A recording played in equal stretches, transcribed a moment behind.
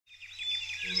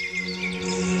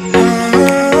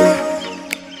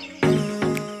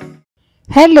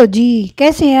Hello जी।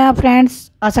 कैसे हैं आप फ्रेंड्स?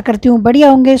 आशा करती हूँ बढ़िया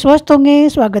होंगे, स्वस्थ होंगे।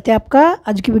 स्वागत है आपका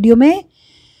आज की वीडियो में।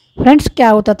 फ्रेंड्स, क्या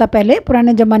होता था पहले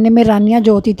पुराने ज़माने में, रानियाँ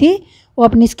जो होती थी वो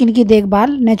अपनी स्किन की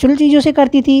देखभाल नेचुरल चीज़ों से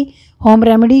करती थी, होम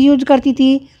रेमेडी यूज करती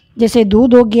थी। जैसे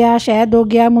दूध हो गया, शहद हो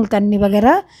गया, मुल्तानी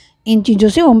वगैरह, इन चीज़ों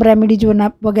से होम रेमेडीज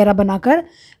वगैरह बनाकर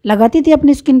लगाती थी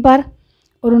अपनी स्किन पर,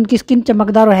 और उनकी स्किन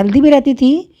चमकदार और हेल्दी भी रहती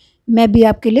थी। मैं भी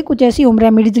आपके लिए कुछ ऐसी होम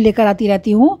रेमेडीज लेकर आती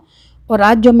रहती हूँ, और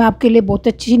आज जो मैं आपके लिए बहुत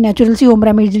अच्छी नेचुरल सी होम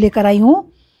रेमेडीज लेकर आई हूँ,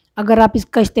 अगर आप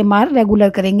इसका इस्तेमाल रेगुलर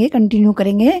करेंगे, कंटिन्यू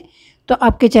करेंगे, तो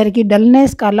आपके चेहरे की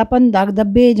डलनेस, कालापन, दाग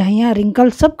धब्बे, झाइयाँ,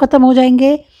 रिंकल्स सब खत्म हो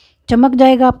जाएंगे। चमक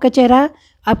जाएगा आपका चेहरा,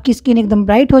 आपकी स्किन एकदम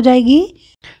ब्राइट हो जाएगी।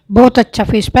 बहुत अच्छा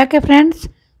फेस पैक है फ्रेंड्स,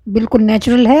 बिल्कुल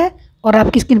नेचुरल है और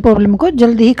आपकी स्किन प्रॉब्लम को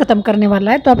जल्दी ही ख़त्म करने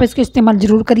वाला है, तो आप इसका इस्तेमाल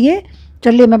ज़रूर करिए।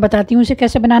 चलिए मैं बताती हूँ इसे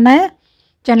कैसे बनाना है।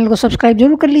 चैनल को सब्सक्राइब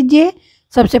जरूर कर लीजिए।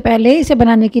 सबसे पहले इसे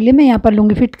बनाने के लिए मैं यहाँ पर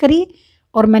लूँगी फिटकरी,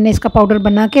 और मैंने इसका पाउडर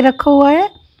बना के रखा हुआ है।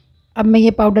 अब मैं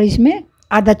ये पाउडर इसमें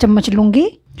आधा चम्मच लूँगी।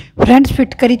 फ्रेंड्स,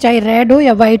 फिटकरी चाहे रेड हो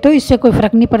या वाइट हो, इससे कोई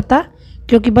फ़र्क नहीं पड़ता,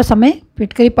 क्योंकि बस हमें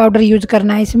फिटकरी पाउडर यूज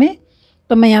करना है इसमें।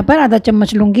 तो मैं यहाँ पर आधा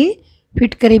चम्मच लूँगी।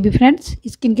 फिटकरी भी फ्रेंड्स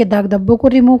स्किन के दाग धब्बों को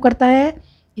रिमूव करता है,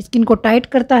 स्किन को टाइट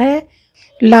करता है,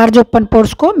 लार्ज ओपन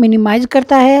पोर्स को मिनिमाइज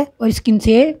करता है, और स्किन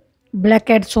से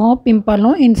ब्लैक हेड्स हो, पिंपल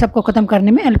हो, इन सबको ख़त्म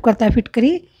करने में हेल्प करता है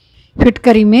फिटकरी।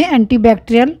 फिटकरी में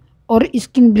एंटीबैक्टीरियल और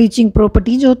स्किन ब्लीचिंग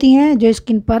प्रॉपर्टीज होती हैं, जो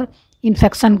स्किन पर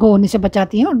इन्फेक्शन को होने से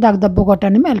बचाती हैं और दाग धब्बों को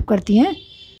हटाने में हेल्प करती हैं।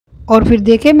 और फिर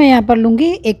देखिए, मैं यहाँ पर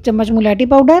लूँगी 1 चम्मच मुल्तानी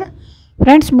पाउडर।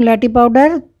 फ्रेंड्स, मुल्तानी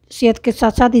पाउडर सेहत के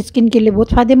साथ साथ स्किन के लिए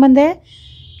बहुत फ़ायदेमंद है।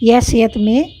 यह सेहत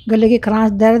में गले की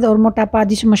खरांश, दर्द और मोटापा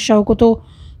आदि समस्याओं को तो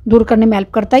दूर करने में हेल्प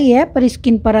करता ही है, पर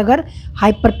स्किन पर अगर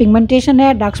हाइपर पिगमेंटेशन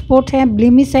है, डार्क स्पॉट है,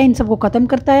 ब्लीमिश है, इन सबको ख़त्म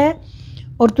करता है।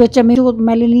 और त्वचा में जो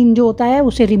मेलानिन जो होता है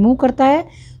उसे रिमूव करता है,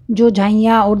 जो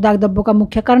झाइयाँ और दाग धब्बों का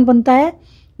मुख्य कारण बनता है।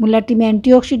 मुल्तानी में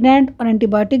एंटीऑक्सीडेंट और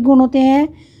एंटीबायोटिक गुण होते हैं,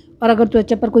 और अगर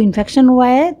त्वचा पर कोई इन्फेक्शन हुआ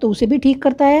है तो उसे भी ठीक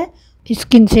करता है।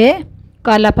 स्किन से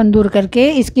कालापन दूर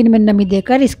करके स्किन में नमी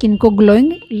देकर स्किन को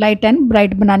ग्लोइंग, लाइट एंड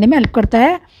ब्राइट बनाने में हेल्प करता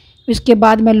है। इसके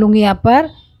बाद मैं लूँगी यहाँ पर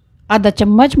आधा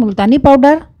चम्मच मुल्तानी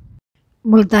पाउडर।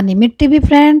 मुल्तानी मिट्टी भी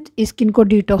फ्रेंड्स स्किन को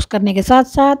डिटॉक्स करने के साथ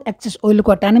साथ एक्सेस ऑयल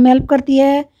को हटाने में हेल्प करती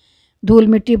है। धूल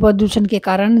मिट्टी प्रदूषण के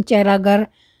कारण चेहरा अगर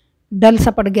डल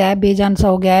सा पड़ गया है, बेजान सा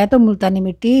हो गया है, तो मुल्तानी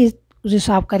मिट्टी उसे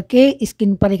साफ करके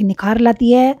स्किन पर एक निखार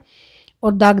लाती है,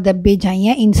 और दाग धब्बे,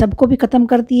 झाइयाँ, इन सब को भी ख़त्म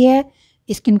करती है,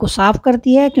 स्किन को साफ़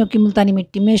करती है। क्योंकि मुल्तानी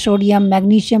मिट्टी में सोडियम,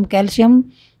 मैग्नीशियम, कैल्शियम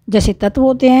जैसे तत्व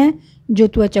होते हैं, जो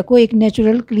त्वचा को एक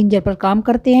नेचुरल क्लींजर पर काम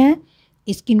करते हैं,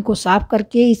 स्किन को साफ़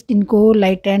करके स्किन को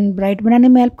लाइट एंड ब्राइट बनाने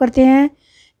में हेल्प करते हैं।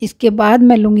 इसके बाद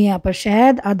मैं लूँगी यहाँ पर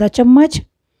शहद आधा चम्मच।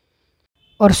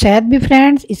 और शहद भी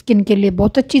फ्रेंड्स स्किन के लिए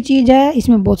बहुत अच्छी चीज़ है,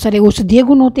 इसमें बहुत सारे औषधीय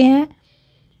गुण होते हैं।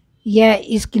 यह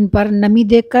स्किन पर नमी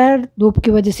देकर, धूप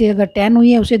की वजह से अगर टैन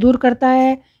हुई है उसे दूर करता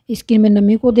है, स्किन में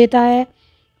नमी को देता है,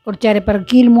 और चेहरे पर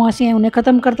कील मुहासे हैं उन्हें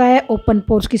ख़त्म करता है, ओपन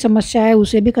पोर्स की समस्या है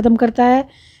उसे भी ख़त्म करता है,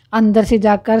 अंदर से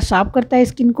जाकर साफ करता है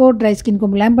स्किन को, ड्राई स्किन को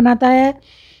मुलायम बनाता है।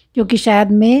 क्योंकि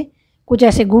शहद में कुछ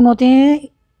ऐसे गुण होते हैं,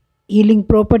 हीलिंग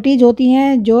प्रॉपर्टीज होती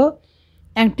हैं, जो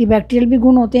एंटीबैक्टीरियल भी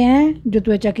गुण होते हैं, जो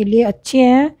त्वचा के लिए अच्छे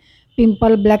हैं।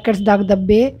 पिंपल, ब्लैक हेड्स, दाग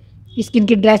धब्बे, स्किन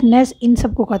की ड्राइनेस, इन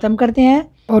सब को ख़त्म करते हैं।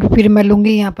 और फिर मैं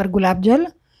लूँगी यहाँ पर गुलाब जल।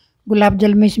 गुलाब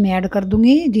जल में इसमें ऐड कर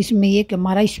दूँगी, जिसमें ये कि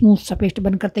हमारा स्मूथ सा पेस्ट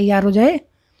बनकर तैयार हो जाए।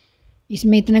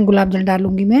 इसमें इतने गुलाब जल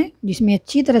डालूँगी मैं, जिसमें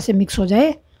अच्छी तरह से मिक्स हो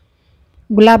जाए।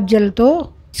 गुलाब जल तो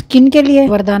स्किन के लिए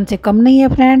वरदान से कम नहीं है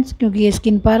फ्रेंड्स, क्योंकि ये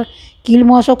स्किन पर कील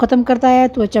मुहासों को ख़त्म करता है,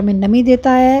 त्वचा में नमी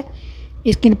देता है,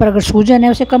 स्किन पर अगर सूजन है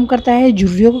उसे कम करता है,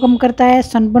 झुर्रियों को कम करता है,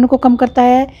 सनबर्न को कम करता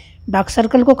है, डार्क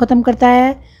सर्कल को ख़त्म करता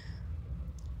है,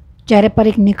 चेहरे पर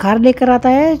एक निखार लेकर आता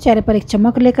है, चेहरे पर एक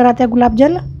चमक लेकर आता है गुलाब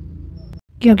जल।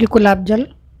 क्योंकि गुलाब जल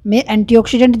में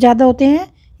एंटीऑक्सीडेंट ज़्यादा होते हैं,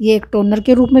 ये एक टोनर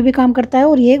के रूप में भी काम करता है,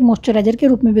 और ये एक मॉइस्चराइज़र के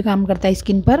रूप में भी काम करता है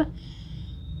स्किन पर।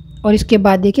 और इसके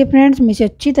बाद देखिए फ्रेंड्स, मैं इसे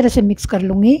अच्छी तरह से मिक्स कर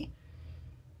लूँगी।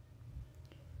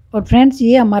 और फ्रेंड्स,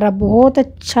 ये हमारा बहुत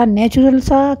अच्छा नेचुरल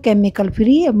सा केमिकल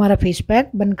फ्री हमारा फेस पैक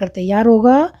बनकर तैयार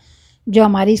होगा, जो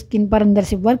हमारी स्किन पर अंदर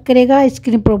से वर्क करेगा,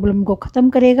 स्किन प्रॉब्लम को ख़त्म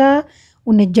करेगा,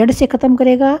 उन्हें जड़ से ख़त्म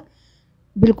करेगा।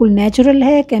 बिल्कुल नेचुरल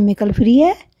है, केमिकल फ्री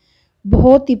है,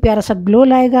 बहुत ही प्यारा सा ग्लो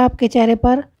लाएगा आपके चेहरे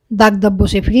पर, दाग धब्बों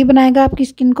से फ्री बनाएगा आपकी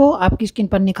स्किन को, आपकी स्किन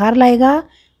पर निखार लाएगा।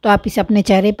 तो आप इसे अपने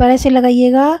चेहरे पर ऐसे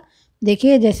लगाइएगा।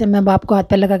 देखिए, जैसे मैं आपको हाथ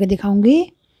पर लगा के दिखाऊंगी,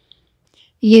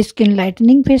 ये skin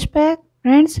lightening face pack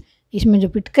friends, इसमें जो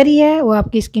फिटकरी है वो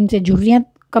आपकी स्किन से झुर्रियाँ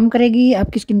कम करेगी,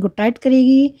 आपकी स्किन को टाइट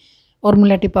करेगी, और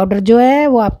मुल्तानी पाउडर जो है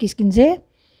वो आपकी स्किन से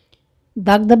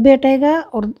दाग धब्बे हटाएगा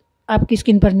और आपकी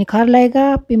स्किन पर निखार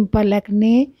लाएगा। पिंपल,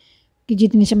 एक्ने की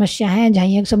जितनी समस्या हैं,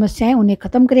 झाइयाँ की समस्या है, उन्हें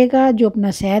ख़त्म करेगा। जो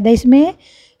अपना शहद है, इसमें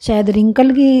शायद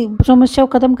रिंकल की समस्या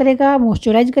को ख़त्म करेगा,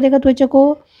 मॉइस्चराइज करेगा त्वचा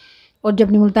को। और जो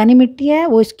अपनी मुल्तानी मिट्टी है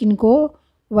वो स्किन को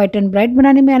वाइट एंड ब्राइट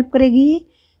बनाने में हेल्प करेगी।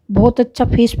 बहुत अच्छा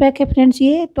फेस पैक है फ्रेंड्स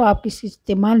ये, तो आप इसका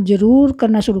इस्तेमाल ज़रूर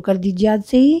करना शुरू कर दीजिए आज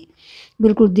से ही।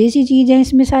 बिल्कुल देसी चीज़ है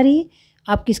इसमें सारी,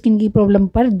 आपकी स्किन की प्रॉब्लम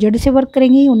पर जड़ से वर्क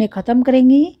करेंगी, उन्हें ख़त्म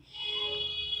करेंगी।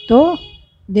 तो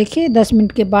देखिए 10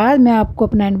 मिनट के बाद मैं आपको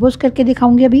अपना हैंड वॉश करके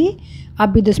दिखाऊंगी। अभी आप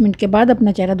भी 10 मिनट के बाद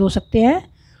अपना चेहरा धो सकते हैं।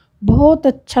 बहुत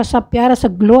अच्छा सा प्यारा सा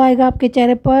ग्लो आएगा आपके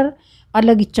चेहरे पर,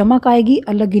 अलग ही चमक आएगी,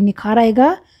 अलग ही निखार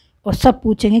आएगा। और सब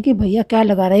पूछेंगे कि भैया क्या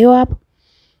लगा रहे हो आप।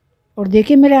 और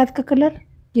देखिए मेरे हाथ का कलर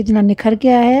कितना निखर के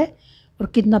आया है और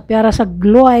कितना प्यारा सा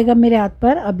ग्लो आएगा मेरे हाथ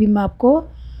पर। अभी मैं आपको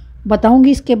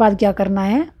बताऊंगी इसके बाद क्या करना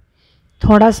है।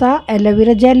 थोड़ा सा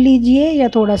एलोवेरा जेल लीजिए या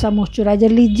थोड़ा सा मॉइस्चराइज़र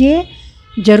लीजिए,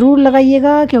 ज़रूर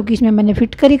लगाइएगा, क्योंकि इसमें मैंने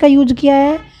फिटकरी का यूज़ किया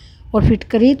है और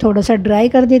फिटकरी थोड़ा सा ड्राई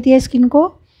कर देती है स्किन को।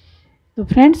 तो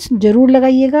फ्रेंड्स ज़रूर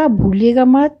लगाइएगा, भूलिएगा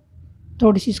मत,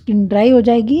 थोड़ी सी स्किन ड्राई हो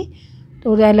जाएगी।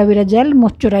 तो एलोवेरा जेल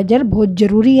मॉइस्चराइज़र बहुत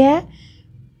ज़रूरी है।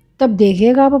 तब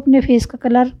देखिएगा आप अपने फेस का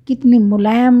कलर, कितनी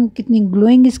मुलायम, कितनी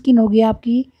ग्लोइंग स्किन होगी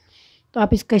आपकी। तो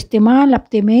आप इसका इस्तेमाल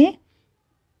हफ्ते में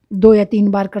 2 या 3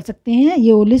 बार कर सकते हैं।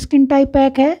 ये ऑयली स्किन टाइप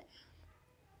पैक है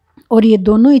और ये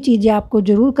दोनों ही चीज़ें आपको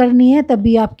ज़रूर करनी है,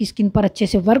 तभी आपकी स्किन पर अच्छे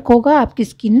से वर्क होगा। आपकी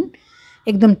स्किन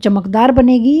एकदम चमकदार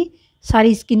बनेगी,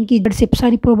 सारी स्किन की जड़ से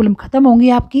सारी प्रॉब्लम ख़त्म होंगी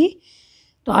आपकी।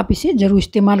 तो आप इसे ज़रूर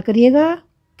इस्तेमाल करिएगा,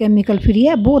 केमिकल फ्री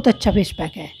है, बहुत अच्छा फेस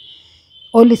पैक है,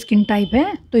 ऑयल स्किन टाइप है।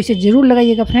 तो इसे ज़रूर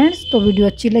लगाइएगा फ्रेंड्स। तो वीडियो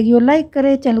अच्छी लगी हो लाइक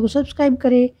करें, चैनल को सब्सक्राइब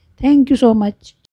करें। Thank you so much.